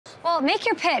Well, make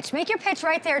your pitch. Make your pitch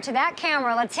right there to that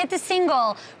camera. Let's hit the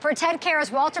single for Ted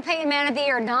Karras, Walter Payton Man of the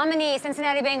Year, nominee,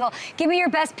 Cincinnati Bengal. Give me your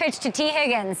best pitch to T.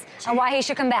 Higgins and why he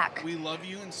should come back. We love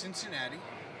you in Cincinnati.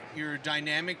 You're a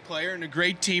dynamic player and a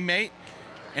great teammate.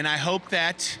 And I hope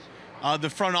that the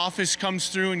front office comes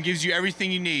through and gives you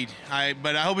everything you need.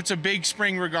 But I hope it's a big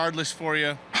spring regardless for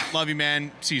you. Love you,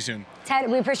 man. See you soon. Ted,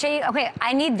 we appreciate you. Okay,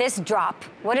 I need this drop.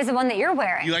 What is the one that you're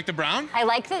wearing? You like the brown? I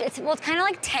like the, it's kind of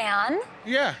like tan.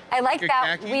 Yeah. I like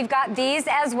that. Khaki? We've got these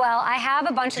as well. I have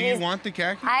a bunch of these. Do you want the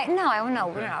khaki? No,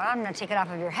 I'm gonna take it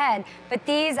off of your head. But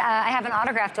these, I have an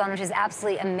autographed one, which is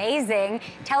absolutely amazing.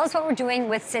 Tell us what we're doing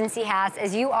with Cincy hats,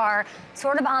 as you are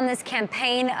sort of on this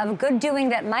campaign of good doing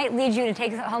that might lead you to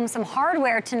take home some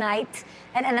hardware tonight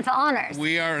at NFL Honors.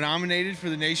 We are nominated for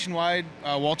the nationwide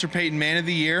Walter Payton Man of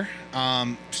the Year.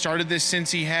 Started this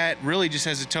Cincy hat really just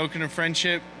as a token of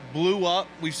friendship. Blew up.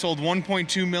 We've sold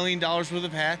 $1.2 million worth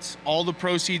of hats. All the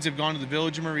proceeds have gone to the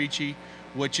Village of Merici,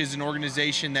 which is an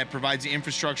organization that provides the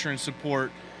infrastructure and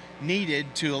support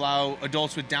needed to allow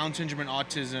adults with Down syndrome and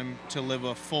autism to live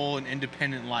a full and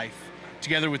independent life.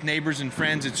 Together with neighbors and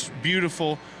friends, it's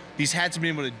beautiful. These hats have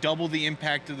been able to double the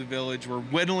impact of the Village. We're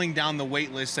whittling down the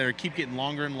wait lists that keep getting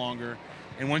longer and longer.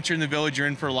 And once you're in the Village, you're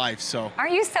in for life, so.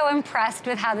 Aren't you so impressed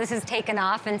with how this has taken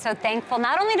off and so thankful,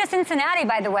 not only to Cincinnati,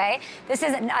 by the way, this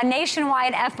is a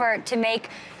nationwide effort to make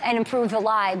and improve the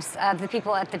lives of the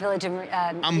people at the Village of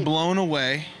I'm blown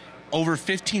away. Over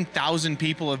 15,000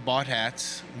 people have bought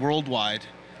hats worldwide,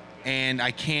 and I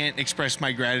can't express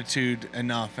my gratitude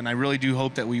enough. And I really do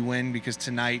hope that we win, because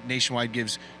tonight Nationwide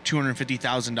gives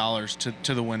 $250,000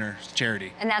 to the winner's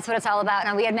charity. And that's what it's all about.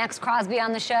 Now, we had Max Crosby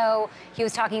on the show. He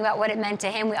was talking about what it meant to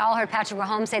him. We all heard Patrick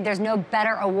Mahomes say there's no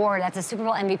better award. That's a Super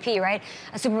Bowl MVP, right?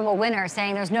 A Super Bowl winner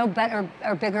saying there's no better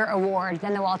or bigger award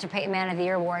than the Walter Payton Man of the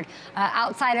Year award.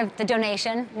 Outside of the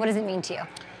donation, what does it mean to you?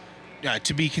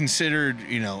 To be considered,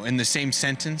 in the same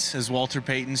sentence as Walter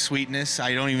Payton's sweetness,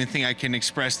 I don't even think I can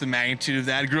express the magnitude of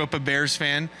that. I grew up a Bears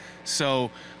fan,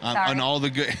 so on all the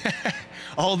good,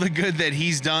 all the good that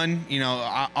he's done,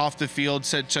 off the field,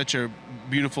 set such a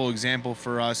beautiful example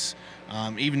for us.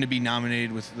 Even to be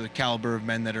nominated with the caliber of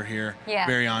men that are here,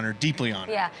 very honored, deeply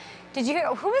honored. Yeah. Did you hear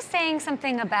who was saying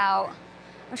something about?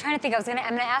 I'm trying to think. I'm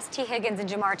gonna ask T. Higgins and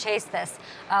Jamar Chase this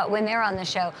when they're on the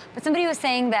show. But somebody was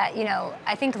saying that,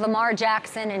 I think Lamar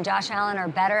Jackson and Josh Allen are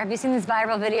better. Have you seen this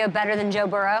viral video, better than Joe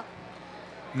Burrow?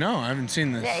 No, I haven't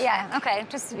seen this. Yeah. Okay.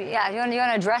 You want to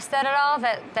address that at all?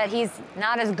 That he's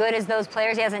not as good as those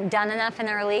players. He hasn't done enough in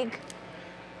their league.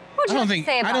 What would you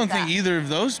say about that? I don't think either of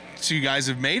those two guys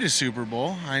have made a Super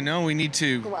Bowl. I know we need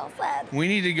to. Well said. We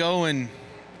need to go and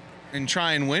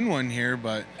try and win one here,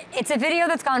 but. It's a video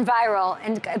that's gone viral,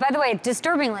 and by the way,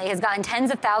 disturbingly, has gotten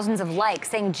tens of thousands of likes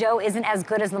saying Joe isn't as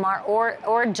good as Lamar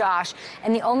or Josh,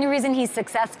 and the only reason he's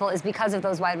successful is because of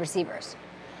those wide receivers.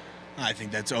 I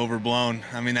think that's overblown.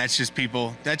 I mean, that's just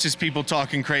people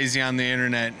talking crazy on the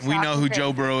internet. We know who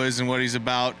Joe Burrow is and what he's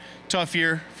about. Tough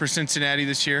year for Cincinnati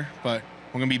this year, but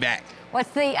we're gonna be back. What's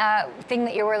the thing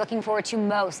that you were looking forward to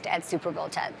most at Super Bowl,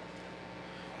 Ted?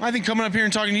 I think coming up here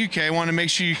and talking to you, Kay, I want to make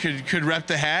sure you could rep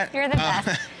the hat. You're the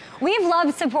best. We've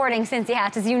loved supporting Cincy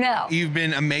hats, as you know. You've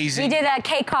been amazing. We did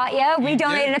Kay caught you. We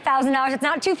donated $1,000. It's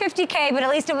not $250K, but at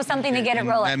least it was something to get it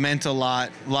rolling. That meant a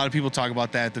lot. A lot of people talk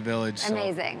about that at the Village. So.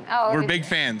 Amazing. We're big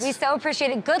fans. We so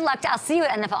appreciate it. Good luck. I'll see you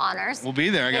at NFL Honors. We'll be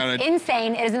there. It's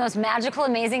insane. It is the most magical,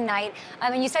 amazing night.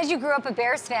 And you said you grew up a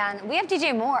Bears fan. We have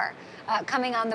DJ Moore coming on the